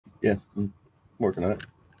Yeah, I'm working on it.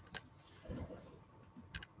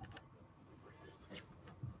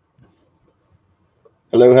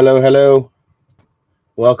 Hello, hello, hello.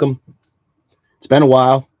 Welcome. It's been a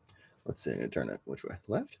while. Let's see. I'm gonna turn it which way?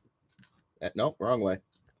 Left? No, wrong way.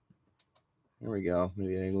 There we go.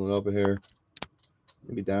 Maybe angle it over here.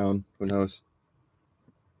 Maybe down. Who knows?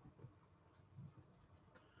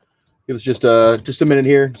 It was just a minute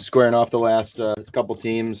here, squaring off the last couple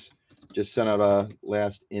teams. Just sent out a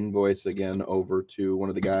last invoice again over to one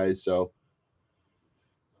of the guys. So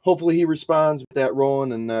hopefully he responds with that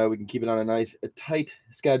rolling, and we can keep it on a tight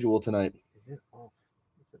schedule tonight. Is it off?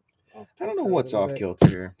 It's off I don't know kilter a what's little off bit? kilter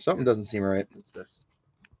here. Something doesn't seem right. It's this.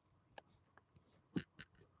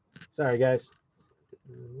 Sorry, guys.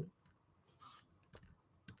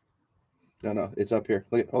 No, it's up here.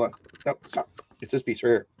 Look, hold on. No, stop. It's this piece right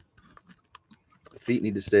here. The feet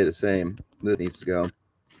need to stay the same. This needs to go.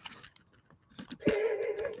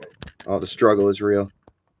 Oh, the struggle is real.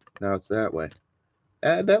 Now it's that way.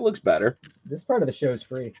 That looks better. This part of the show is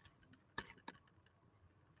free.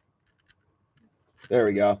 There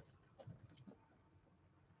we go.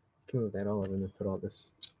 Can move that all over and then put all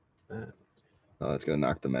this. Oh, that's gonna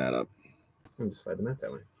knock the mat up. I'm just slide the mat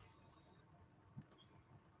that way.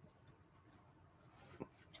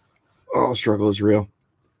 Oh, the struggle is real.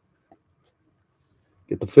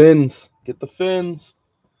 Get the fins. Get the fins.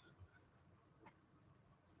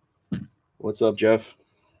 What's up, Jeff?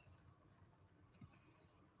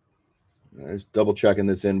 Just double checking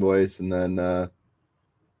this invoice, and then time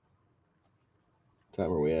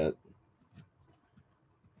where we at?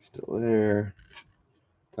 Still there.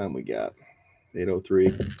 Time we got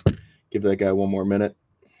 8:03. Give that guy one more minute.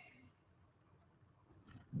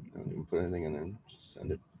 I don't even put anything in there. Just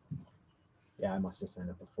send it. Yeah, I must have sent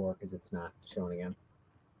it before because it's not showing again.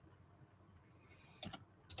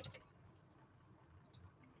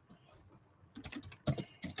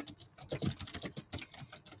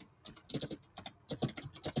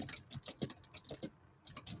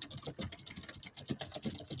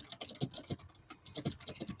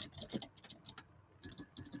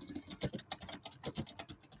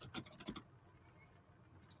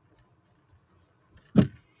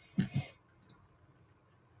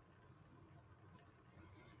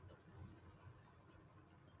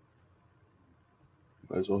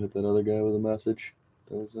 Might as well hit that other guy with a message.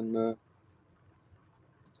 That was in What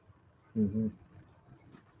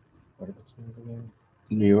are the teams again?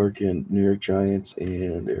 New York Giants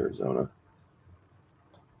and Arizona.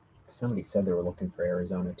 Somebody said they were looking for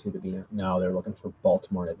Arizona too to be. No, they were looking for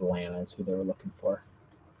Baltimore and Atlanta is who they were looking for.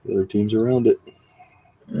 The other teams around it.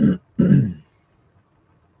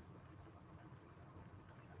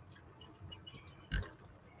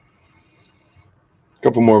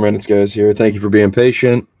 Couple more minutes, guys. Here. Thank you for being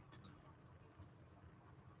patient.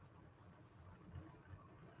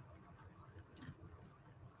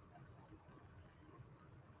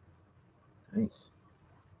 Nice.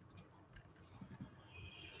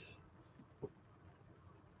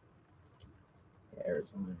 Yeah,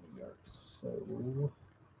 Arizona, New York. So.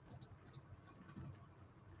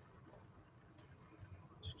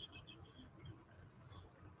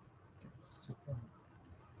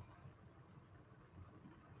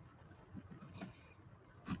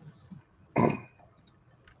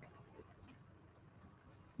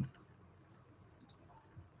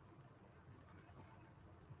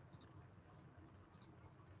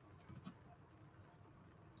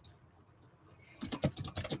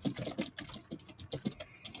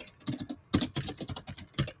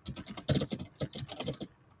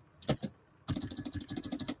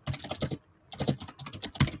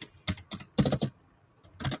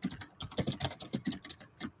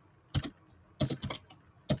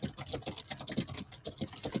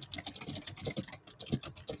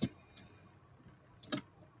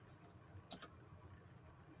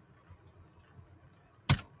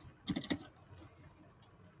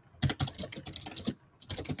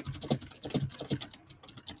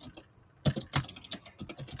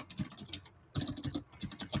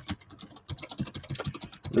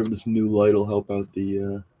 Whatever this new light will help out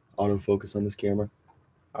the autofocus on this camera.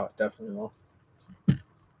 Oh, it definitely will.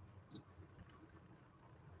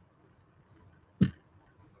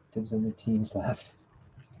 Gives them the teams left.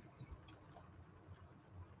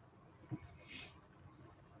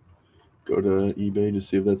 Go to eBay to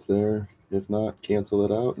see if that's there. If not, cancel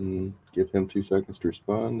it out and give him 2 seconds to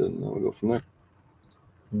respond, and then we'll go from there.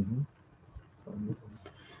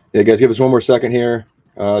 Yeah, guys, give us one more second here.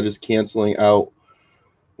 Just canceling out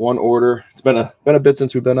one order. It's been a bit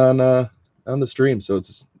since we've been on the stream, so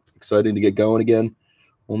it's exciting to get going again.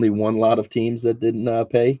 Only one lot of teams that didn't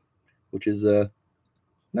pay, which is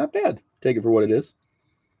Not bad. Take it for what it is.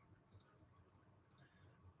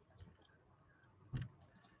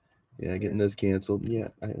 Yeah, getting this canceled. Yeah,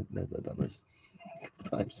 I've done this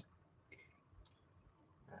times.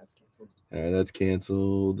 That's canceled. All right, that's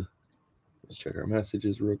canceled. Let's check our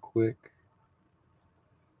messages real quick.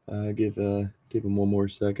 Give him one more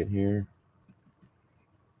second here.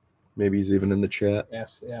 Maybe he's even in the chat.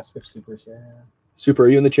 Ask if Super's here. Yeah. Super, are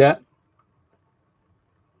you in the chat?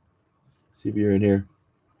 See if you're in here.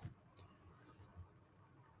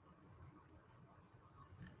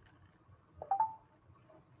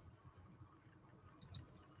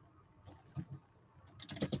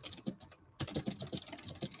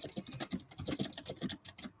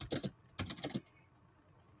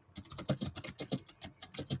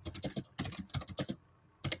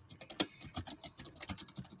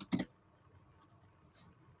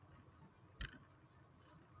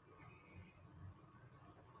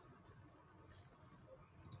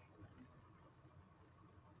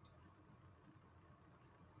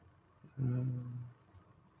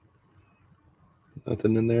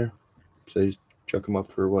 Nothing in there. So you just chuck them up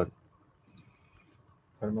for what?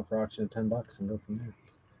 Put them up for auction at $10 and go from there.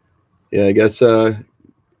 Yeah, I guess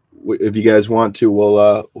if you guys want to,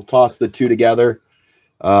 we'll toss the two together.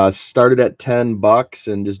 Start it at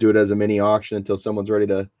 $10 and just do it as a mini auction until someone's ready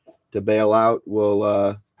to bail out.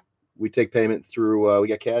 We take payment through we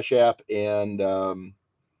got Cash App and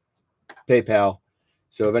PayPal.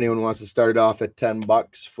 So if anyone wants to start it off at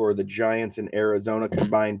 $10 for the Giants and Arizona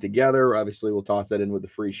combined together, obviously we'll toss that in with the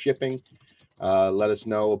free shipping. Let us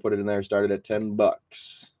know. We'll put it in there. Start it at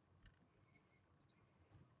 $10.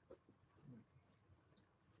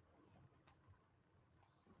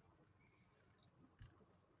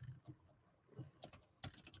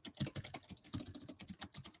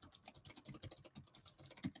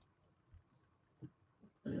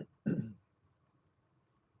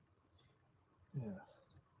 Yeah.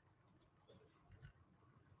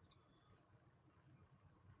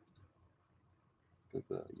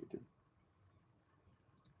 YouTube.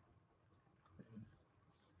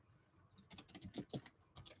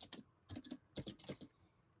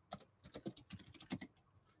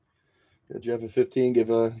 Jeff at 15. Give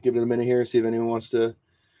it a minute here. See if anyone wants to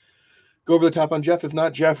go over the top on Jeff. If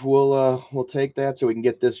not, Jeff, we'll take that so we can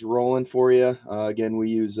get this rolling for you. Again, we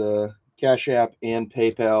use Cash App and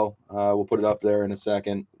PayPal. We'll put it up there in a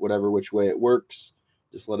second. Which way it works,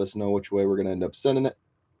 just let us know which way we're gonna end up sending it.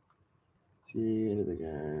 See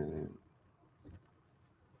the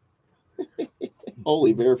guy.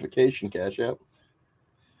 Holy verification, Cash App.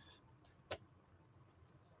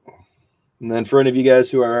 And then for any of you guys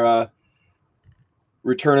who are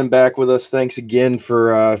returning back with us, thanks again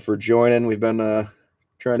for joining. We've been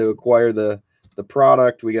trying to acquire the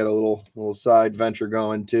product. We got a little side venture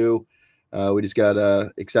going too. We just got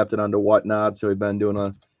accepted onto Whatnot, so we've been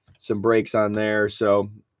doing some breaks on there. So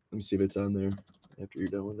let me see if it's on there after you're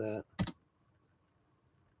done with that.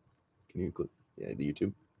 Can you click? Yeah, the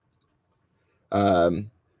YouTube.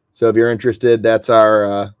 So if you're interested, that's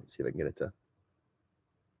our. Let's see if I can get it to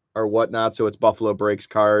our Whatnot. So it's Buffalo Breaks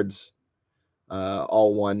cards,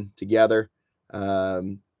 all one together.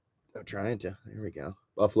 I'm trying to. There we go.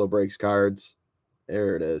 Buffalo Breaks cards.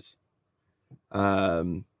 There it is.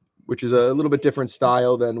 Which is a little bit different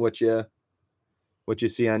style than what you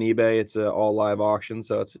see on eBay. It's all live auction,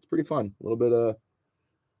 so it's pretty fun. A little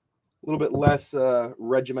bit less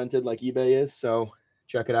regimented like eBay is. So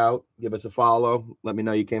check it out. Give us a follow. Let me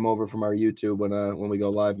know you came over from our YouTube when we go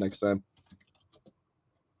live next time.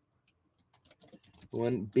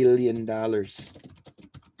 $1 billion. So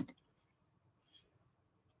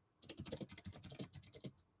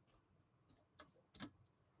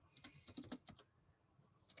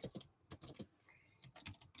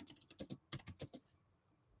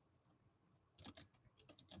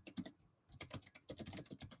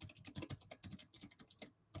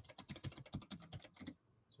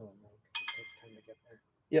it takes time to get there.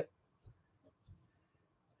 Yep.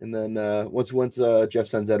 And then once Jeff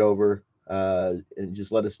sends that over, and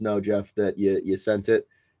just let us know, Jeff, that you sent it.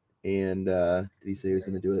 And did he say he was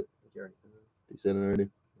going to do it? Did he send it already?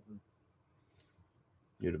 Mm-hmm.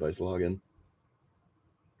 Your device login.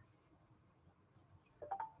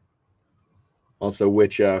 Also,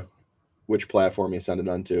 which platform you send it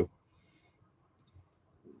onto.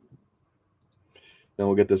 Then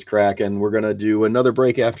we'll get this cracking. We're gonna do another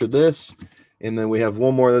break after this, and then we have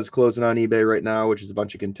one more that's closing on eBay right now, which is a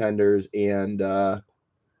bunch of contenders and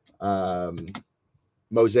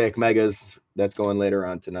Mosaic Megas that's going later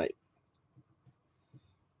on tonight.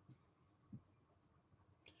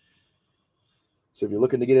 So if you're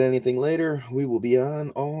looking to get anything later, we will be on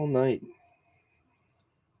all night.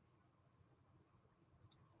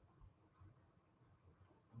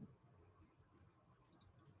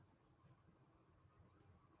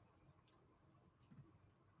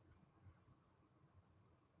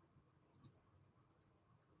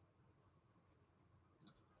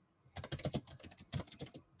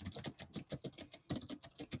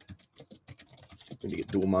 Need to get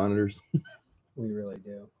dual monitors. We really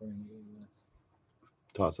do. We're gonna do this.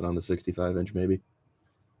 Toss it on the 65-inch maybe.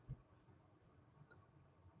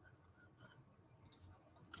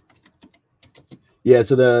 Yeah,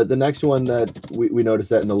 so the next one that we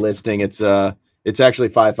noticed that in the listing, it's actually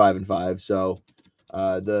 5, 5, and 5. So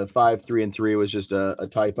the 5, 3, and 3 was just a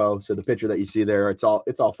typo. So the picture that you see there, it's all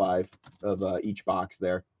 5 of each box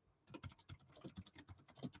there.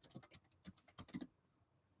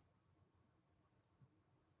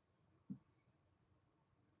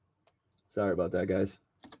 Sorry about that, guys.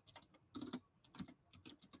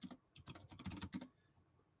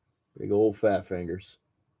 Big old fat fingers.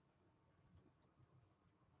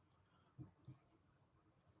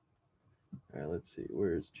 All right, let's see.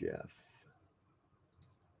 Where's Jeff?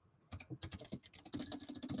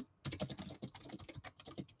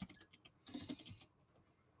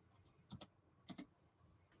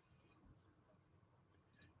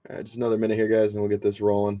 All right, just another minute here, guys, and we'll get this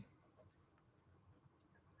rolling.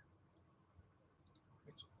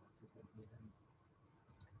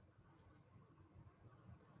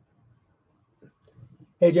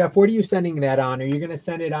 Hey Jeff, what are you sending that on? Are you gonna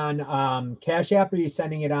send it on Cash App, or are you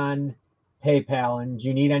sending it on PayPal? And do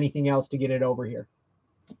you need anything else to get it over here?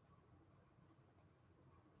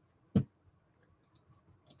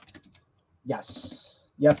 Yes.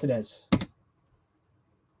 Yes, it is.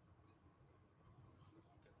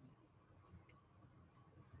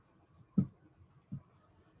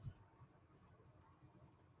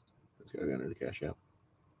 It's got to be under the Cash App.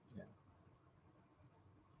 Yeah.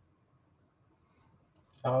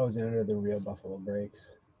 Oh, it's under the Real Buffalo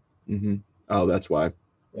Breaks. Mm-hmm. Oh, that's why.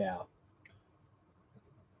 Yeah.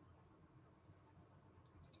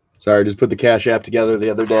 Sorry, just put the Cash App together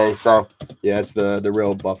the other day. So yeah, it's the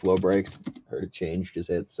Real Buffalo Breaks. Heard it changed his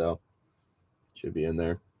hit, so should be in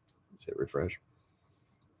there. Let's hit refresh.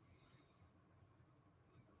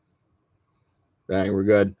 Bang, we're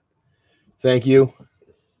good. Thank you.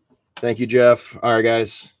 Thank you, Jeff. All right,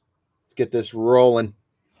 guys. Let's get this rolling.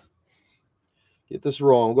 Get this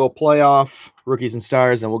rolling. We'll go playoff, rookies and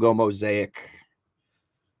stars, and we'll go mosaic.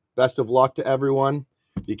 Best of luck to everyone.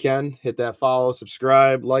 If you can, hit that follow,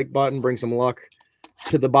 subscribe, like button, bring some luck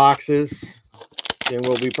to the boxes. And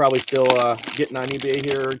we'll be probably still getting on eBay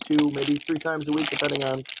here 2, maybe 3 times a week, depending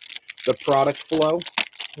on the product flow,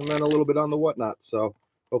 and then a little bit on the whatnot. So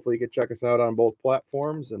hopefully you can check us out on both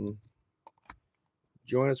platforms and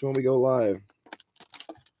join us when we go live.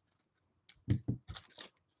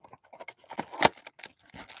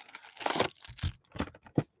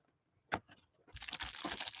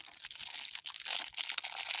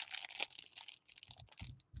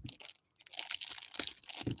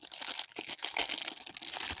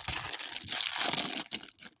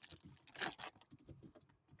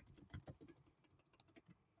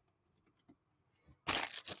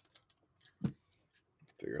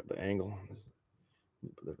 Figure out the angle.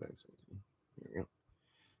 Put that back. There we go.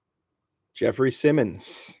 Jeffrey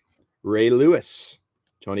Simmons, Ray Lewis,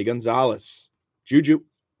 Tony Gonzalez, Juju,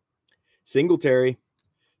 Singletary,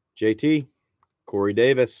 JT, Corey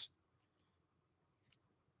Davis,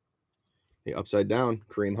 the upside down,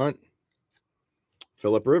 Kareem Hunt,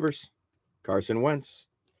 Phillip Rivers, Carson Wentz,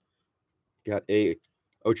 got a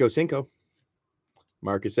Ocho Cinco,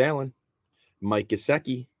 Marcus Allen, Mike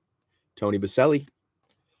Gesicki, Tony Baselli,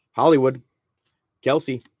 Hollywood,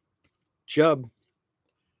 Kelsey, Chubb,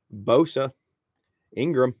 Bosa,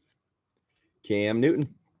 Ingram, Cam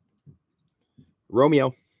Newton,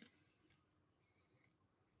 Romeo,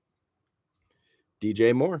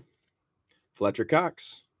 DJ Moore, Fletcher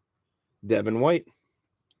Cox, Devin White,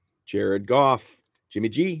 Jared Goff, Jimmy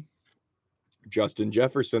G, Justin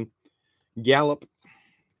Jefferson, Gallup,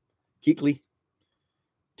 Kuechly,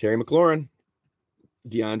 Terry McLaurin,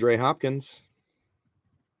 DeAndre Hopkins.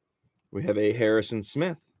 We have a Harrison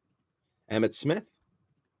Smith, Emmitt Smith,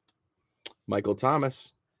 Michael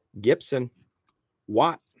Thomas, Gibson,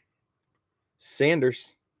 Watt,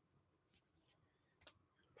 Sanders,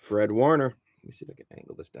 Fred Warner. Let me see if I can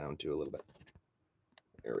angle this down too a little bit.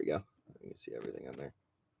 There we go. You can see everything on there.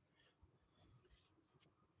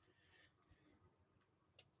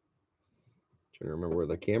 Trying to remember where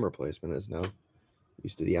the camera placement is now.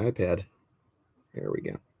 Used to the iPad. There we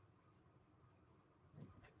go.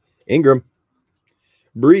 Ingram,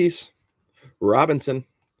 Breeze, Robinson,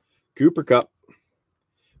 Cooper Kupp.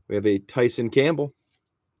 We have a Tyson Campbell,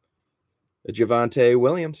 a Javonte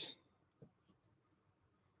Williams,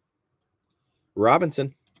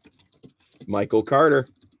 Robinson, Michael Carter,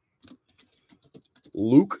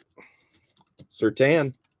 Luke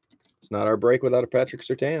Surtain. It's not our break without a Patrick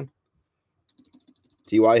Surtain.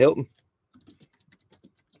 T.Y. Hilton,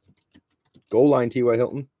 Goal line, T.Y.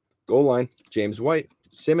 Hilton. Goal line, James White.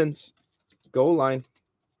 Simmons. Goal line.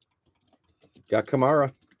 Got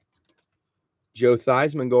Kamara. Joe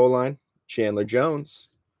Theismann, goal line. Chandler Jones.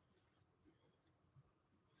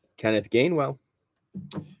 Kenneth Gainwell.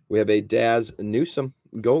 We have a Daz Newsome,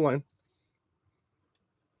 goal line.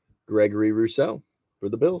 Gregory Rousseau for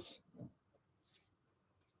the Bills.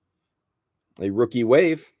 A rookie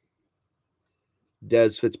wave.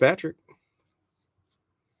 Dez Fitzpatrick.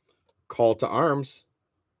 Call to arms.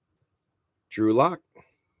 Drew Lock.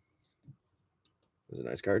 That was a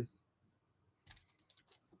nice card.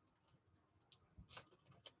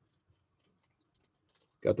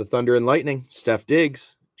 Got the Thunder and Lightning. Steph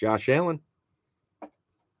Diggs. Josh Allen.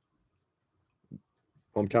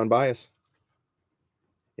 Hometown bias.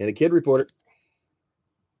 And a kid reporter.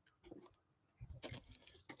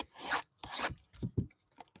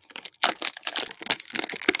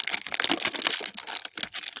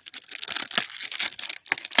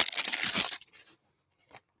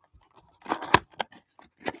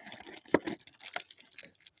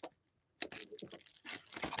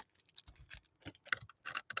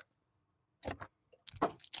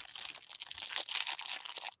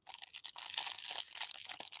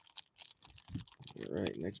 All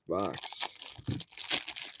right, next box.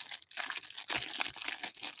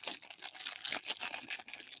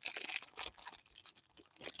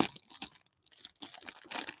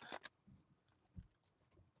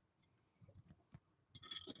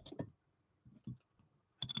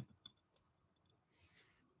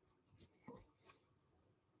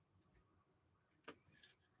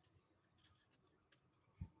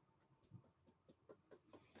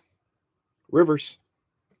 Rivers.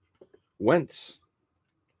 Wentz.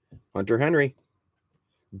 Hunter Henry.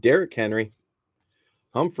 Derrick Henry.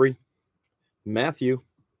 Humphrey. Matthew.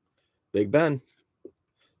 Big Ben.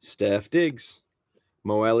 Steph Diggs.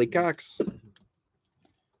 Mo Alley Cox.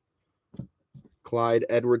 Clyde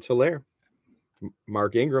Edwards-Helaire.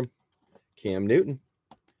 Mark Ingram. Cam Newton.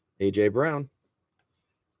 A.J. Brown.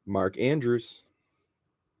 Mark Andrews.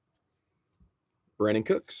 Brandon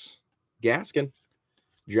Cooks. Gaskin.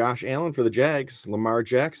 Josh Allen for the Jags. Lamar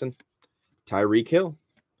Jackson. Tyreek Hill.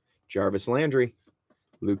 Jarvis Landry.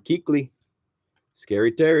 Luke Kuechly.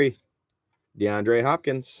 Scary Terry. DeAndre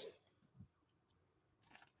Hopkins.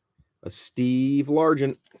 A Steve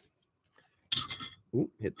Largent. Ooh,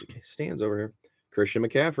 hit the stands over here. Christian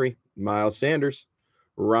McCaffrey. Miles Sanders.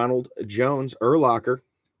 Ronald Jones. Urlacher.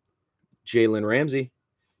 Jalen Ramsey.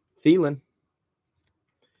 Thielen.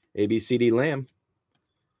 ABCD Lamb.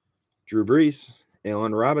 Drew Brees.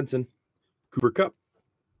 Allen Robinson. Cooper Kupp.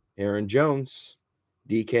 Aaron Jones.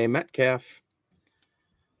 DK Metcalf.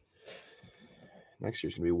 Next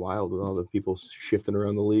year's going to be wild with all the people shifting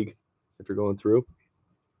around the league after going through.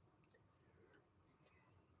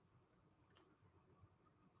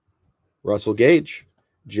 Russell Gage.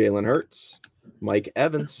 Jalen Hurts. Mike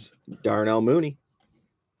Evans. Darnell Mooney.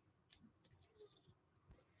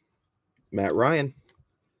 Matt Ryan.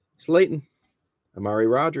 Slayton. Amari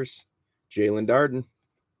Rodgers. Jalen Darden.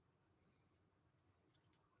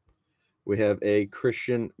 We have a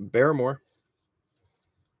Christian Barmore.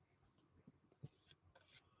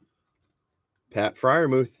 Pat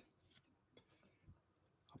Freiermuth.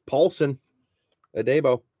 Paulson.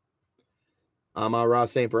 Adebo. Amon-Ra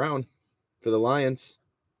St. Brown for the Lions.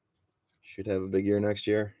 Should have a big year next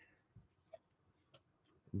year.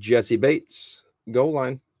 Jesse Bates, goal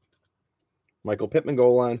line. Michael Pittman,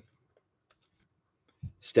 goal line.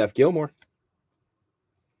 Steph Gilmore.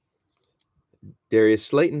 Darius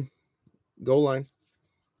Slayton, goal line.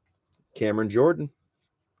 Cameron Jordan.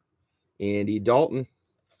 Andy Dalton.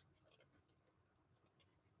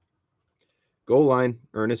 Goal line,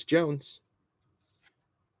 Ernest Jones.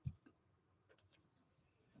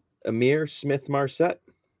 Amir Smith-Marset.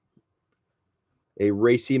 A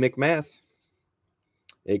Racy McMath.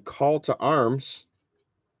 A call to arms,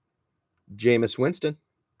 Jameis Winston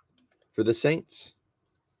for the Saints.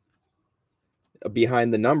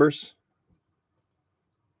 Behind the numbers,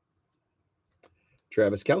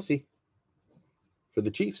 Travis Kelce for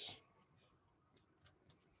the Chiefs.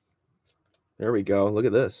 There we go. Look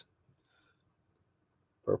at this.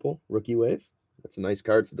 Purple, rookie wave. That's a nice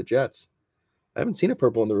card for the Jets. I haven't seen a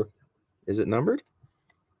purple in the... Is it numbered?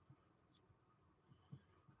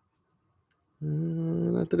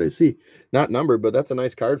 Not that I see. Not numbered, but that's a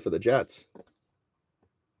nice card for the Jets.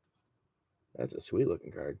 That's a sweet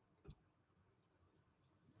looking card.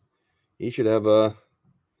 He should have a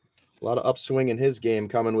lot of upswing in his game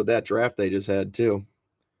coming with that draft they just had, too.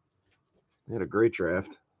 They had a great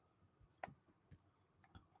draft.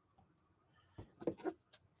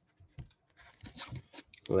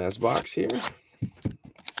 Last box here. That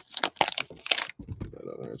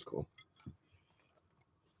other is cool.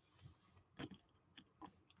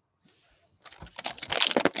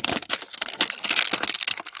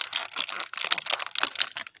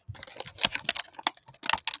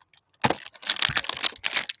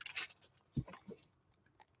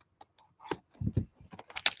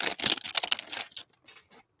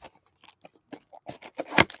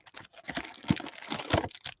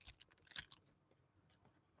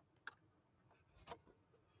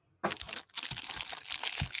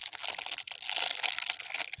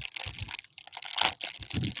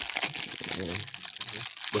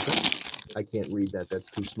 What's that? I can't read that. That's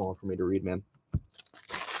too small for me to read, man.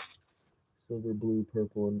 Silver, blue,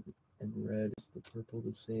 purple, and red. Is the purple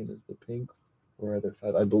the same as the pink? Or are there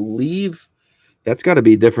 5? I believe that's got to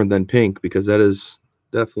be different than pink because that is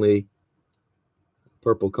definitely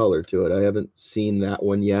purple color to it. I haven't seen that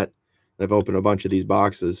one yet. I've opened a bunch of these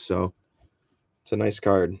boxes, so it's a nice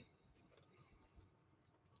card.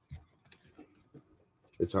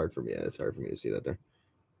 It's hard for me. Yeah, it's hard for me to see that there.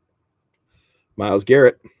 Myles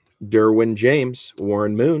Garrett, Derwin James,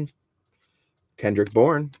 Warren Moon, Kendrick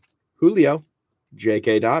Bourne, Julio,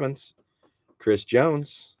 J.K. Dobbins, Chris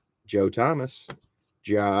Jones, Joe Thomas,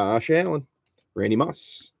 Josh Allen, Randy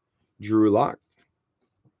Moss, Drew Lock,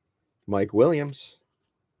 Mike Williams,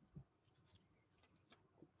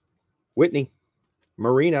 Whitney,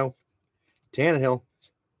 Marino, Tannehill,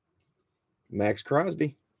 Max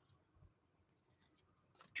Crosby,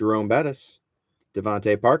 Jerome Bettis,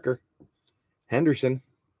 Devontae Parker, Henderson,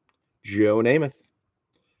 Joe Namath,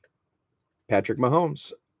 Patrick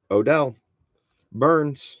Mahomes, Odell,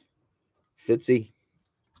 Burns, Fitzy,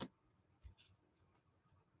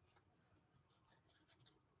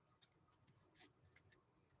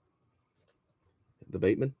 the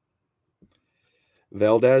Bateman,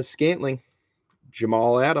 Valdez Scantling,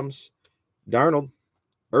 Jamal Adams, Darnold,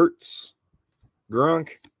 Ertz,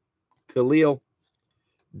 Gronk, Khalil,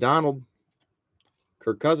 Donald,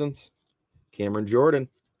 Kirk Cousins, Cameron Jordan,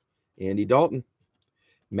 Andy Dalton,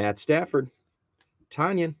 Matt Stafford,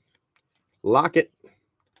 Tanyan, Lockett,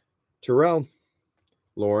 Terrell,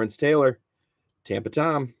 Lawrence Taylor, Tampa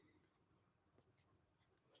Tom,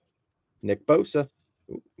 Nick Bosa,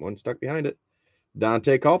 one stuck behind it,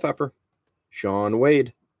 Dante Culpepper, Sean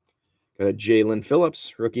Wade, Jalen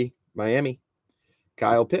Phillips, rookie, Miami,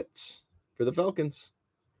 Kyle Pitts for the Falcons,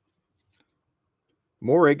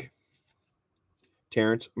 Morig,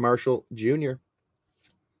 Terrence Marshall Jr.,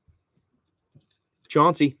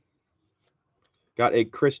 Chauncey, got a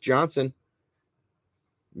Chris Johnson,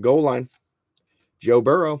 goal line, Joe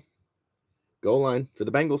Burrow, goal line for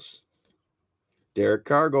the Bengals, Derek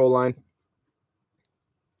Carr, goal line,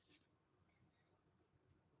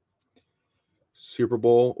 Super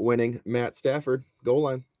Bowl winning Matt Stafford, goal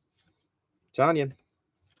line, Tanyan,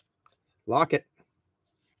 Lockett,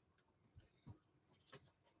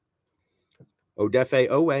 Odefe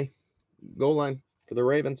Owe, goal line for the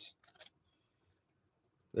Ravens.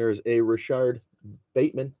 There's a Rashard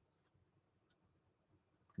Bateman,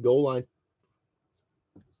 goal line.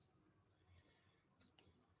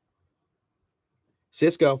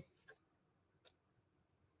 Cisco.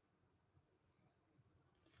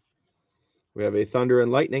 We have a Thunder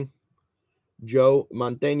and Lightning, Joe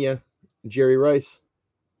Montana, Jerry Rice.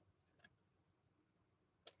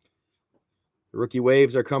 The rookie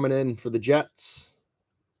waves are coming in for the Jets.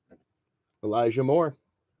 Elijah Moore.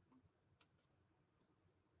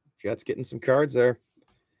 Jets getting some cards there.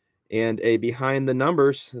 And a behind the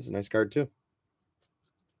numbers. This is a nice card too.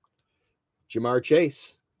 Jamar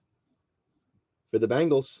Chase for the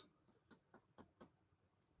Bengals.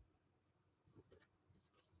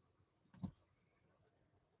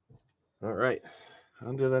 All right.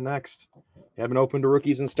 On to the next. Haven't opened a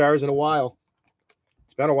Rookies and Stars in a while.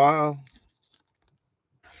 It's been a while.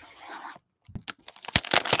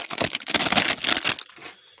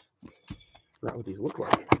 Forgot what these look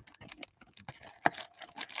like.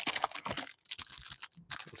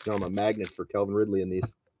 Let's know I'm a magnet for Calvin Ridley in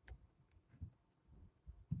these.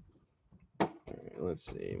 All right, let's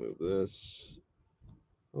see. Move this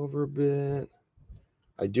over a bit.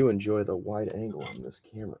 I do enjoy the wide angle on this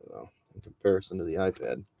camera, though, in comparison to the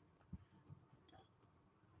iPad.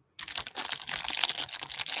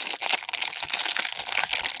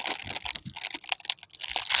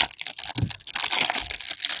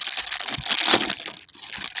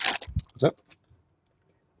 What's up?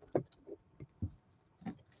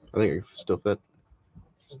 I think you still fit.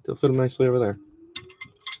 Still fit them nicely over there.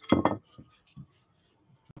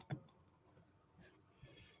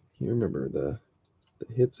 You remember the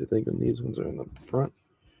hits, I think, on these ones are in the front.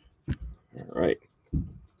 All right.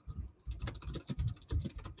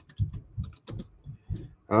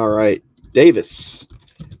 All right. Davis.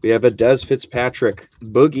 We have a Des Fitzpatrick.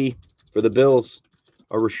 Boogie for the Bills.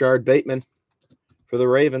 A Rashard Bateman for the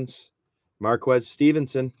Ravens. Marquez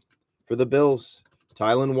Stevenson for the Bills.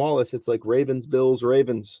 Tylan Wallace. It's like Ravens, Bills,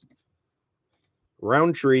 Ravens.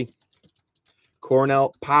 Roundtree.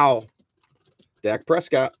 Cornell Powell. Dak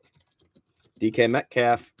Prescott. DK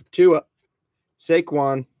Metcalf. Tua.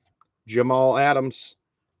 Saquon. Jamal Adams.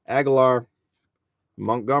 Aguilar.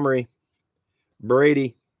 Montgomery.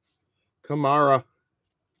 Brady. Kamara.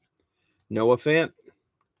 Noah Fant.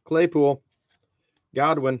 Claypool.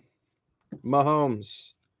 Godwin.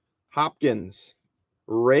 Mahomes. Hopkins.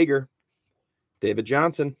 Rager. David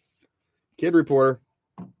Johnson. Kid Reporter.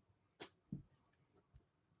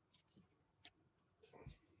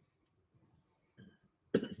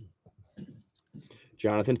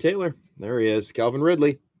 Jonathan Taylor. There he is. Calvin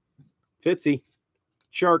Ridley. Fitzy.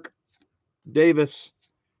 Shark. Davis.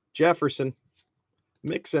 Jefferson.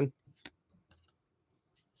 Mixon.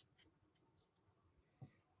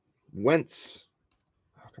 Wentz.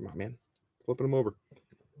 Oh, come on, man. Flipping him over.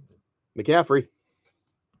 McCaffrey.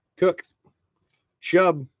 Cook.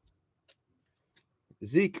 Chubb.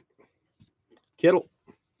 Zeke. Kittle.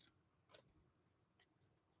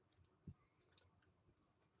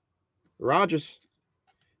 Rodgers.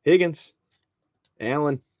 Higgins.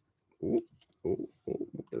 Allen. Ooh, ooh, ooh.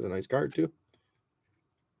 There's a nice card, too.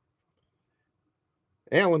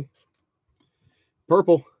 Allen.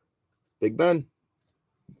 Purple. Big Ben.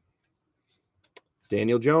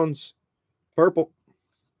 Daniel Jones. Purple.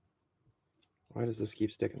 Why does this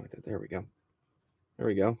keep sticking like that? There we go. There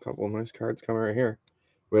we go. A couple of nice cards coming right here.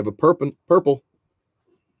 We have a purple.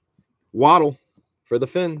 Waddle for the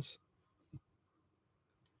Finns.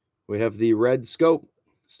 We have the red scope.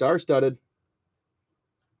 Star-studded.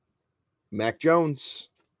 Mac Jones.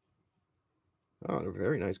 Oh, they're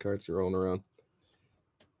very nice cards rolling around.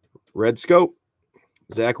 Red scope.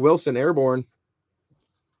 Zach Wilson, airborne.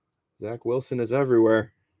 Zach Wilson is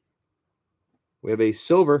everywhere. We have a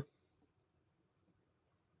silver.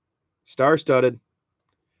 Star-studded.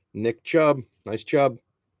 Nick Chubb. Nice Chubb.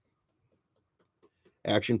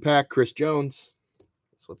 Action pack. Chris Jones.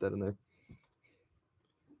 Slip that in there.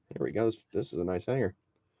 There we go. This is a nice hanger.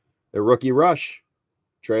 The rookie rush.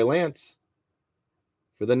 Trey Lance.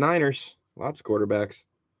 For the Niners. Lots of quarterbacks.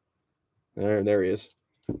 There he is.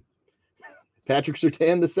 Patrick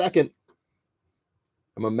Surtain II.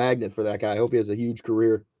 I'm a magnet for that guy. I hope he has a huge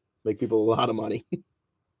career. Make people a lot of money.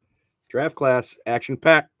 Draft class. Action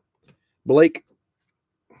pack. Blake.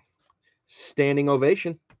 Standing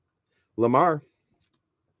ovation. Lamar.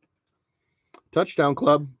 Touchdown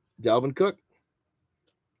club. Dalvin Cook.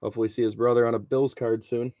 Hopefully see his brother on a Bills card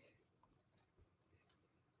soon.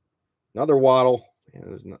 Another Waddle. Yeah,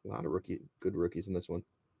 there's a lot of good rookies in this one.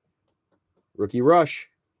 Rookie rush.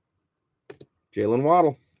 Jalen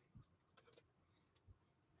Waddle.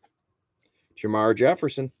 Jamar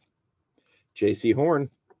Jefferson. J.C. Horn.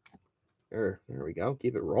 There we go.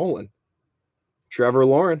 Keep it rolling. Trevor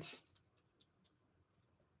Lawrence.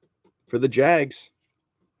 For the Jags.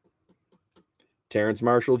 Terrence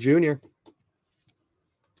Marshall Jr.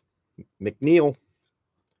 McNeil.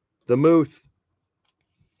 The Muth.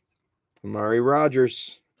 Amari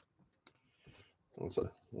Rodgers.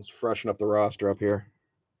 Let's freshen up the roster up here.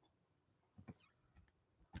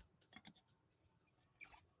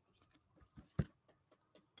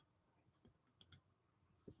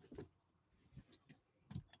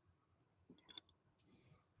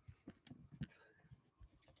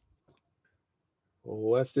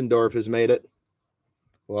 Westendorf has made it.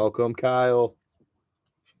 Welcome, Kyle.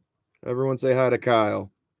 Everyone say hi to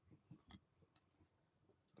Kyle.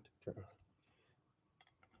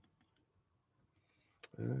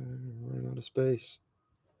 Running out of space.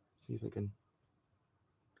 See if I can.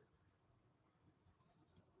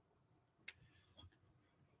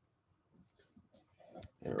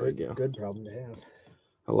 There we go. Good problem to have.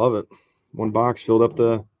 I love it. One box filled up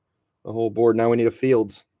the whole board. Now we need a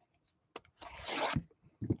Fields.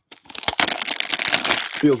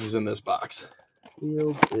 Fields is in this box.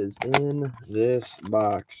 Fields is in this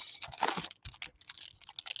box.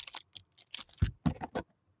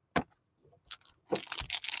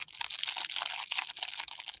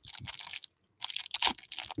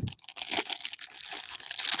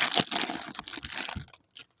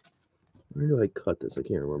 Where do I cut this? I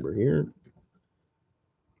can't remember. Here?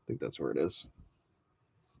 I think that's where it is.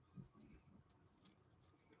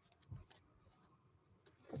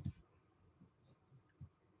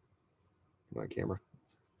 My camera.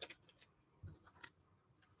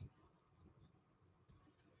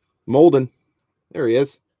 Molden. There he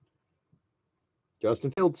is.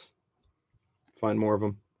 Justin Fields. Find more of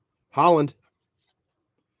them. Holland.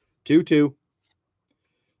 2-2.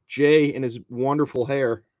 Jay and his wonderful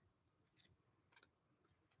hair.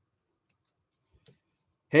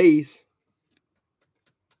 Hayes.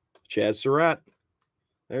 Chaz Surratt.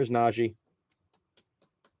 There's Najee.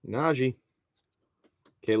 Najee.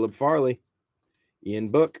 Caleb Farley. Ian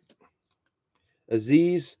Book.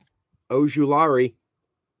 Aziz Ojulari.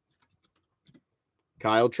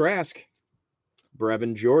 Kyle Trask.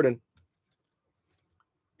 Brevin Jordan.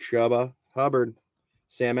 Chuba Hubbard.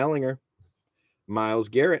 Sam Ellinger. Myles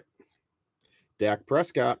Garrett. Dak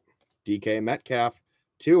Prescott. DK Metcalf.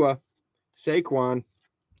 Tua. Saquon.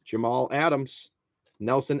 Jamal Adams.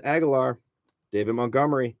 Nelson Aguilar. David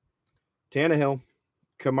Montgomery. Tannehill.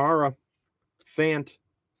 Kamara. Fant.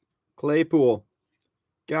 Claypool.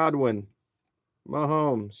 Godwin.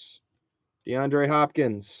 Mahomes. DeAndre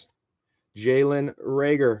Hopkins. Jalen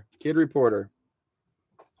Reagor. Kid Reporter.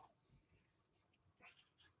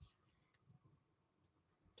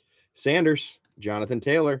 Sanders. Jonathan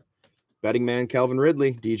Taylor. Betting Man Calvin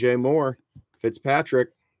Ridley. DJ Moore. Fitzpatrick.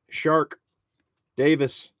 Shark.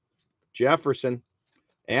 Davis. Jefferson.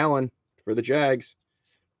 Allen for the Jags.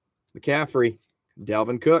 McCaffrey.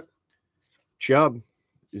 Dalvin Cook. Chubb.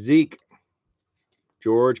 Zeke.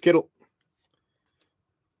 George Kittle.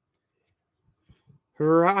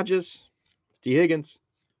 Hodges. T. Higgins.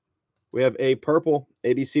 We have a purple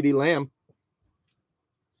ABCD Lamb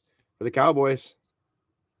for the Cowboys.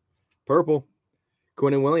 Purple.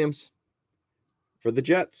 Quinnen Williams for the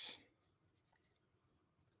Jets.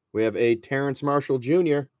 We have a Terrence Marshall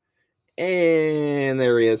Jr. And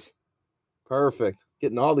there he is. Perfect.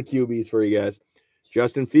 Getting all the QBs for you guys.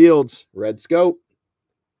 Justin Fields. Red Scope.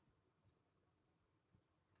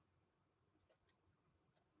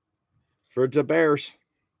 For the Bears,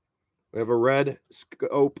 we have a Red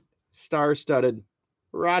Scope star-studded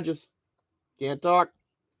Rodgers. Can't talk.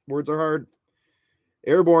 Words are hard.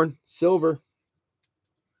 Airborne, silver.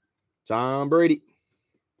 Tom Brady.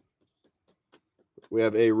 We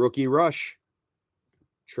have a rookie rush.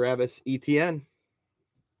 Travis Etienne.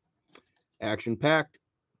 Action-packed.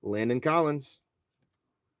 Landon Collins.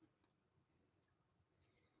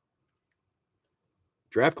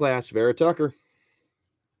 Draft class, Vera Tucker.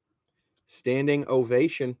 Standing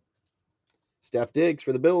ovation. Steph Diggs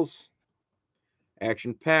for the Bills.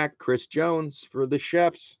 Action-packed. Chris Jones for the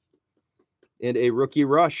Chefs. And a rookie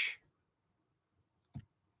rush.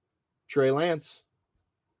 Trey Lance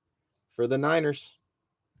for the Niners.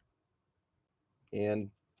 And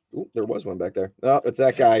there was one back there. Oh, it's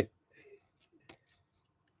that guy.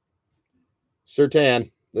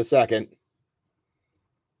 Surtain the second.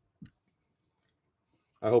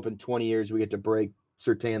 I hope in 20 years we get to break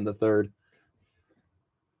Surtain the third.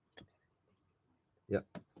 Yep.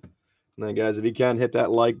 And then, guys, if you can, hit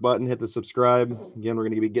that like button, hit the subscribe. Again, we're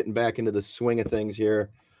going to be getting back into the swing of things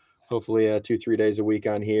here. Hopefully 2-3 days a week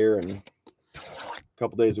on here and a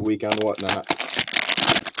couple days a week on whatnot.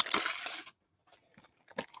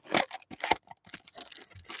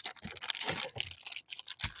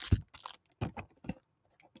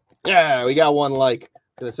 Yeah, we got one like.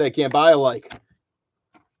 Gonna say can't buy a like.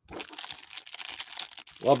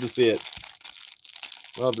 Love to see it.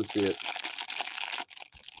 Love to see it.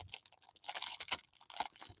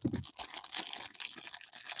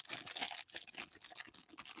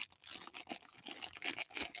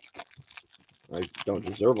 I don't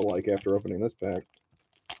deserve a like after opening this pack.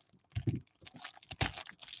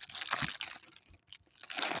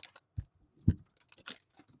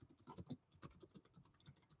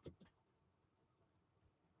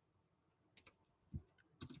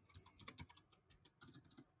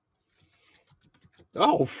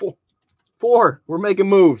 Oh, four. We're making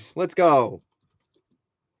moves. Let's go.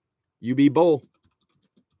 UB Bull.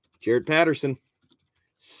 Jared Patterson.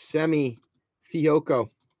 Semi Fioco.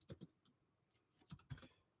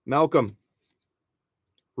 Malcolm.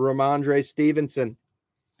 Ramondre Stevenson.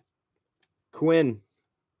 Quinn.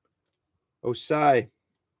 Osai.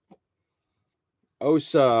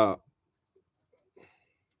 Osa.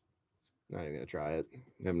 Not even going to try it.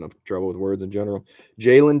 I have enough trouble with words in general.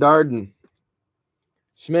 Jalen Darden.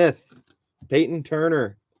 Smith. Peyton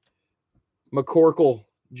Turner. McCorkle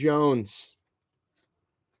Jones.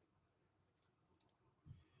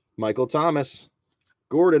 Michael Thomas.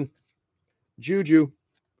 Gordon. Juju.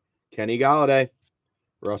 Kenny Galladay.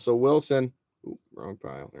 Russell Wilson. Ooh, wrong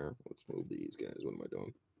pile there. Let's move these guys. What am I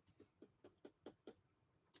doing?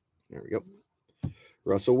 There we go.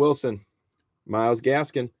 Russell Wilson. Myles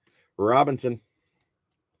Gaskin. Robinson.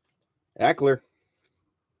 Eckler.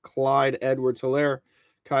 Clyde Edwards-Helaire.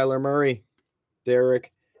 Kyler Murray.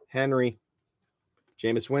 Derrick Henry.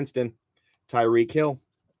 Jameis Winston. Tyreek Hill,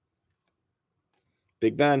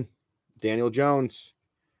 Big Ben, Daniel Jones,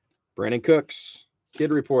 Brandon Cooks,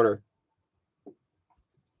 Kid Reporter.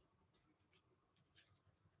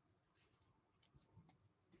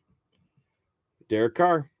 Derek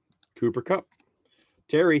Carr, Cooper Kupp,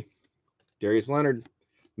 Terry, Darius Leonard,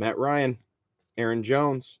 Matt Ryan, Aaron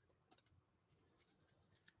Jones,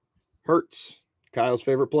 Hurts, Kyle's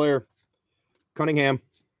favorite player, Cunningham,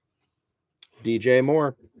 DJ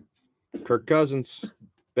Moore, Kirk Cousins,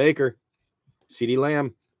 Baker, CeeDee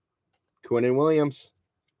Lamb, Quinnen Williams,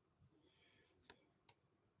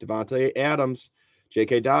 Devontae Adams,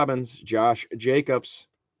 J.K. Dobbins, Josh Jacobs.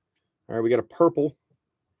 All right, we got a purple,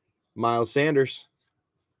 Miles Sanders,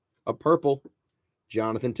 a purple,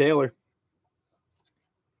 Jonathan Taylor,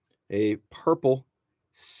 a purple,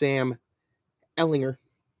 Sam Ehlinger.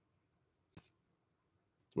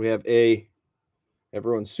 We have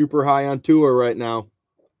everyone's super high on Tua right now.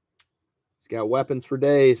 He's got weapons for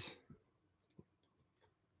days.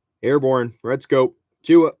 Airborne, Red Scope,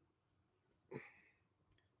 Tua.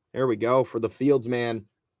 There we go for the Fields man.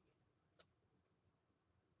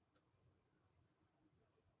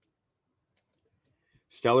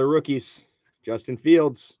 Stellar rookies, Justin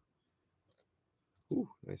Fields. Ooh,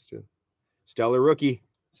 nice too. Stellar rookie,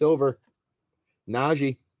 Silver,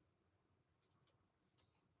 Najee.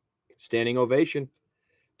 Standing ovation,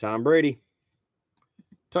 Tom Brady.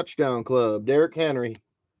 Touchdown Club, Derrick Henry.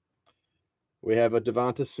 We have a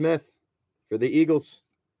Devonta Smith for the Eagles.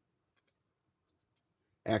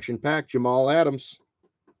 Action pack, Jamal Adams.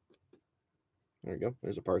 There you go.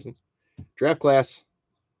 There's a Parsons. Draft class,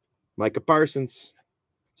 Micah Parsons.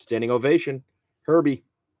 Standing ovation, Herbie.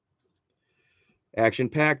 Action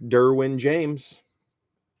pack, Derwin James.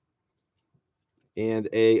 And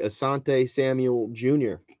a Asante Samuel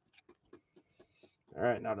Jr. All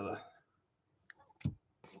right, now to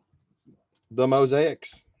the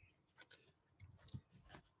mosaics.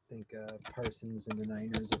 I think Parsons and the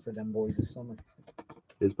Niners are for them boys this summer.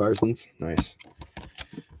 Is Parsons. Nice.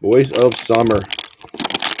 Boys of summer.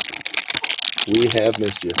 We have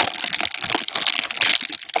missed you.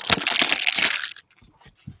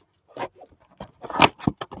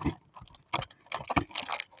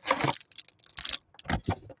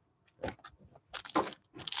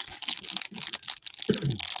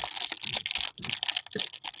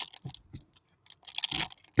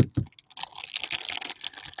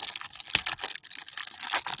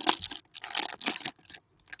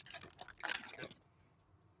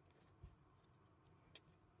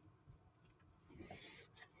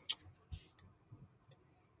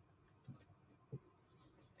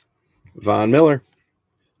 Von Miller,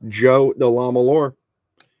 Joe DeLamalore,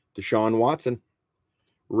 Deshaun Watson,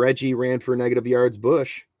 Reggie ran for negative yards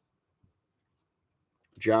Bush,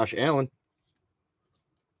 Josh Allen,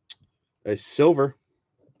 a silver,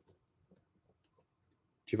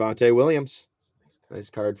 Javonte Williams,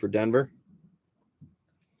 nice card for Denver,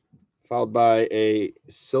 followed by a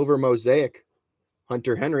silver mosaic,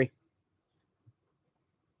 Hunter Henry,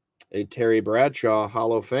 a Terry Bradshaw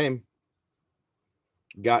Hall of Fame,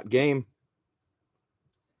 Got Game,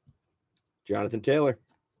 Jonathan Taylor.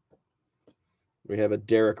 We have a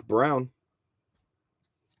Derek Brown,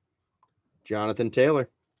 Jonathan Taylor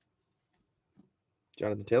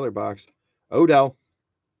box, Odell,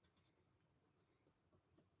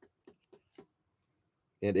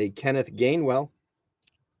 and a Kenneth Gainwell,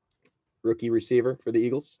 rookie receiver for the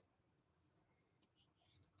Eagles.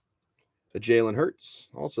 A Jalen Hurts,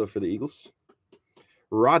 also for the Eagles.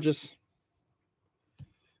 Rodgers,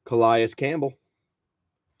 Calais Campbell,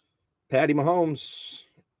 Patty Mahomes,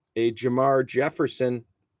 a Jamar Jefferson,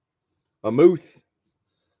 a Muth,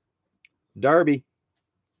 Darby.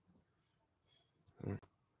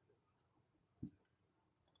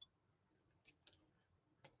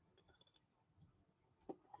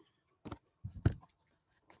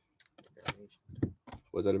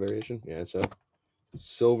 Was that a variation? Yeah, it's a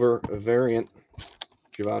silver variant,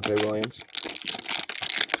 Javonte Williams.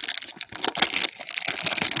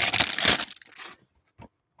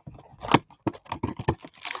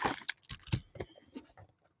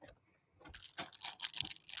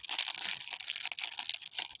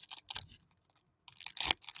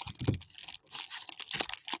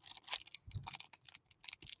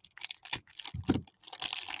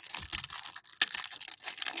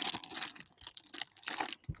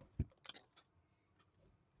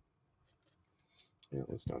 Yeah,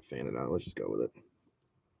 let's not fan it out. Let's just go with it.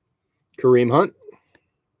 Kareem Hunt,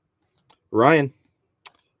 Ryan,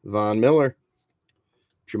 Von Miller,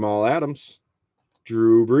 Jamal Adams,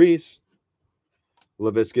 Drew Brees,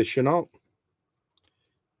 Laviska Shenault.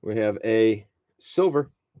 We have a silver,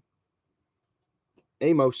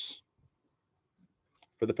 Amos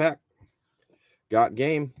for the Pack. Got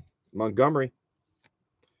Game, Montgomery.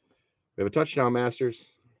 We have a touchdown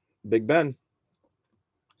Masters, Big Ben,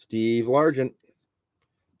 Steve Largent,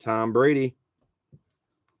 Tom Brady,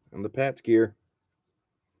 and the Pats gear.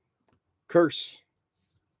 Curse,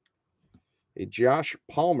 a Josh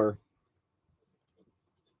Palmer,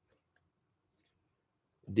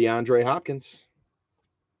 DeAndre Hopkins,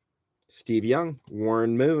 Steve Young,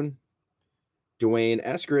 Warren Moon, Dwayne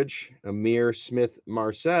Eskridge, Amir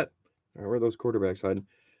Smith-Marset. Where are those quarterbacks hiding?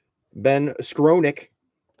 Ben Skronik,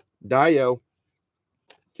 Dio,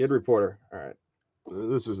 Kid Reporter. All right.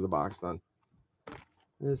 This is the box then.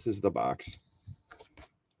 This is the box.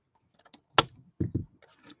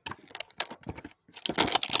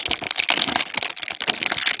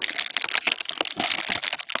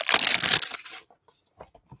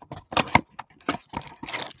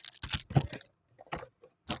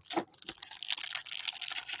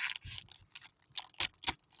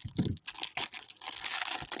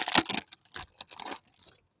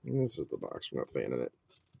 This is the box. We're not fanning it.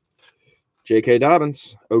 J.K.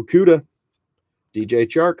 Dobbins, Okuda, DJ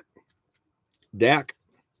Chark, Dak,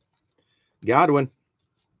 Godwin,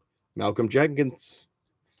 Malcolm Jenkins,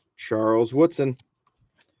 Charles Woodson.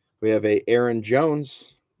 We have a Aaron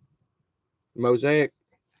Jones, Mosaic,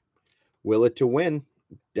 Will It to Win,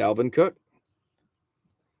 Dalvin Cook.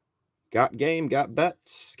 Got Game, Got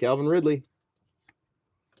Bets, Calvin Ridley,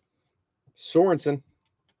 Sorensen,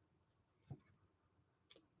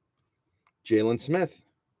 Jalen Smith,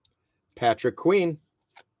 Patrick Queen,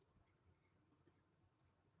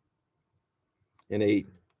 and a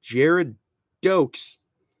Jared Dokes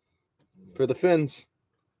for the Finns.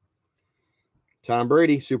 Tom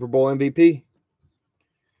Brady, Super Bowl MVP.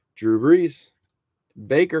 Drew Brees,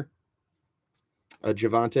 Baker, a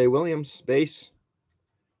Javonte Williams, base.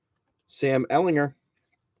 Sam Ellinger,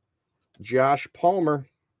 Josh Palmer.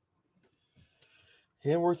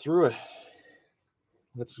 And we're through it.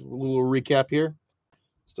 Let's a little recap here.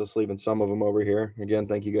 Still sleeving some of them over here. Again,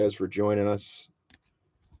 thank you guys for joining us.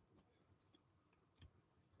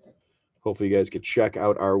 Hopefully you guys could check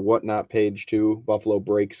out our Whatnot page too. Buffalo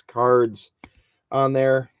Breaks cards on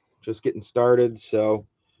there. Just getting started. So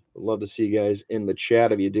I'd love to see you guys in the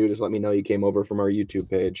chat. If you do, just let me know you came over from our YouTube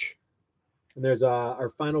page. And there's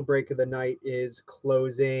our final break of the night is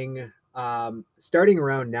closing starting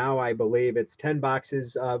around now. I believe it's 10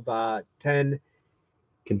 boxes of 10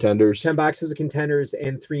 Contenders. 10 boxes of contenders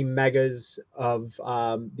and 3 megas of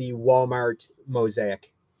the Walmart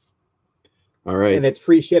Mosaic. All right. And it's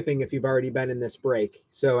free shipping if you've already been in this break.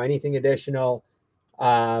 So anything additional,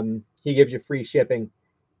 he gives you free shipping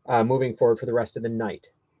moving forward for the rest of the night.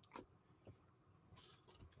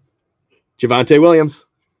 Javonte Williams,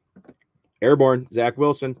 Airborne, Zach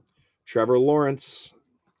Wilson, Trevor Lawrence,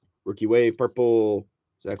 Rookie Wave, Purple,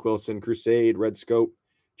 Zach Wilson, Crusade, Red Scope,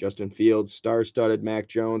 Justin Fields, Star-Studded, Mac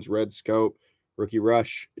Jones, Red Scope, Rookie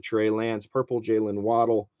Rush, Trey Lance, Purple, Jalen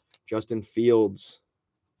Waddle, Justin Fields,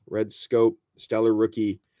 Red Scope, Stellar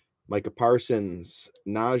Rookie, Micah Parsons,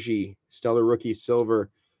 Najee, Stellar Rookie, Silver,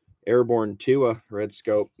 Airborne, Tua, Red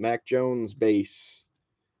Scope, Mac Jones, Base,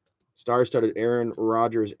 Star-Studded, Aaron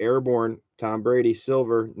Rodgers, Airborne, Tom Brady,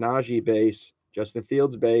 Silver, Najee, Base, Justin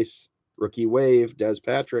Fields, Base, Rookie Wave, Des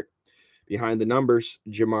Patrick, Behind the Numbers,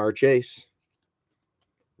 Jamar Chase,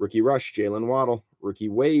 Rookie Rush, Jalen Waddle, Rookie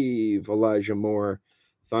Wave, Elijah Moore,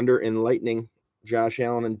 Thunder and Lightning, Josh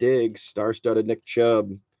Allen and Diggs, Star-Studded, Nick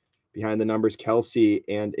Chubb, Behind the Numbers, Kelsey,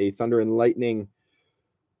 and a Thunder and Lightning,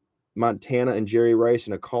 Montana and Jerry Rice,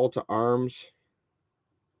 and a Call to Arms,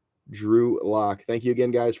 Drew Lock. Thank you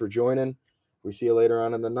again, guys, for joining. We see you later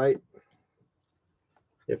on in the night.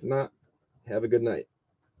 If not, have a good night.